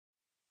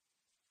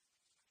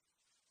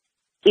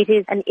It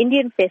is an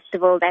Indian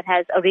festival that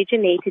has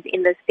originated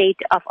in the state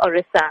of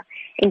Orissa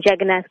in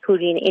Jagannath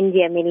Puri in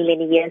India many,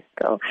 many years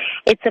ago.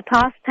 It's a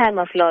pastime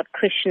of Lord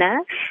Krishna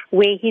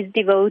where his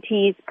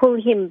devotees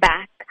pull him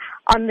back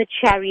on the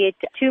chariot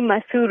to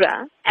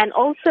Mathura, and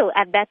also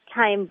at that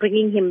time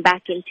bringing him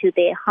back into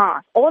their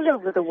heart. All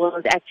over the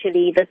world,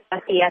 actually, the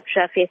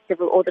Rath-yatra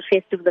festival or the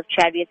Festival of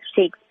Chariots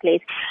takes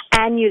place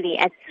annually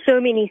at so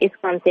many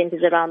ISKCON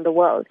centers around the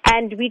world.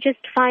 And we just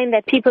find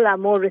that people are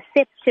more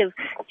receptive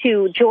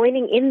to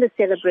joining in the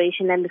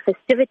celebration and the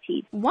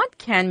festivities. What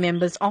can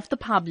members of the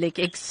public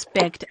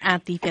expect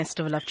at the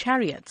Festival of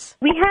Chariots?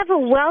 We have a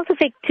wealth of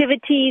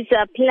activities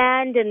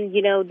planned, and,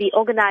 the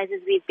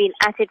organizers, we've been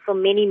at it for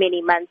many,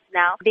 many months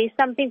now. There's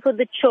something for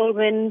the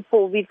children.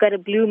 We've got a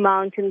Blue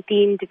Mountain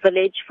themed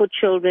village for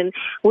children,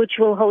 which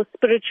will host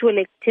spiritual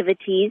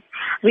activities.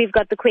 We've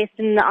got the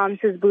question and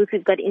answers booth.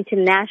 We've got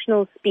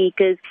international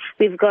speakers.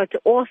 We've got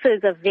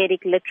authors of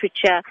Vedic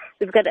literature.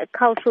 We've got a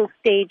cultural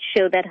stage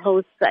show that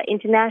hosts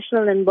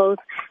international and both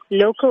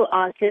local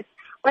artists.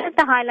 One of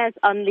the highlights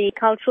on the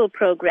cultural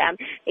program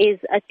is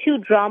 2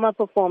 drama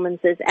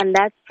performances, and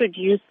that's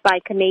produced by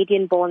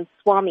Canadian-born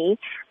Swami,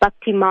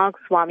 Bhakti Marg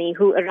Swami,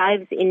 who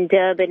arrives in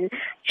Durban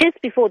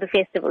just before the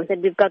festival.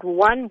 And we've got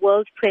one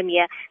world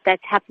premiere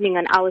that's happening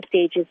on our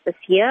stages this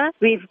year.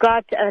 We've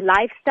got a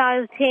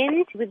lifestyle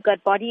tent. We've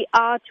got body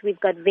art. We've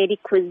got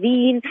Vedic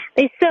cuisine.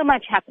 There's so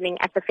much happening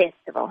at the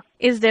festival.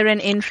 Is there an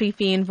entry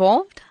fee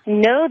involved?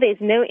 No, there's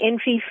no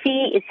entry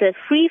fee. It's a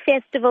free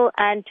festival,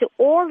 and to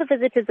all the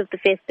visitors of the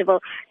festival,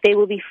 there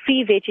will be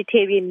free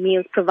vegetarian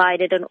meals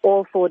provided on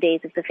all 4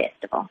 days of the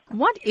festival.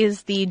 What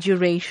is the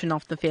duration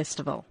of the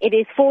festival? It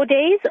is 4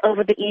 days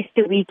over the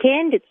Easter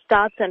weekend. It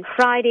starts on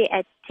Friday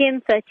at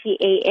 10:30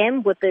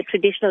 a.m. with the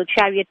traditional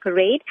chariot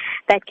parade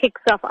that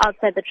kicks off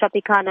outside the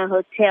Tropicana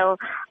Hotel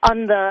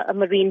on the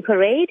Marine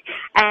Parade.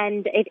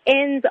 And it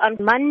ends on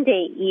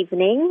Monday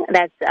evening,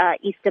 that's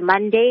Easter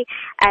Monday,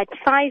 at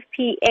 5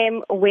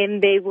 p.m. when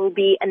there will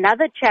be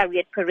another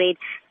chariot parade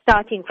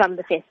starting from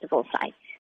the festival site.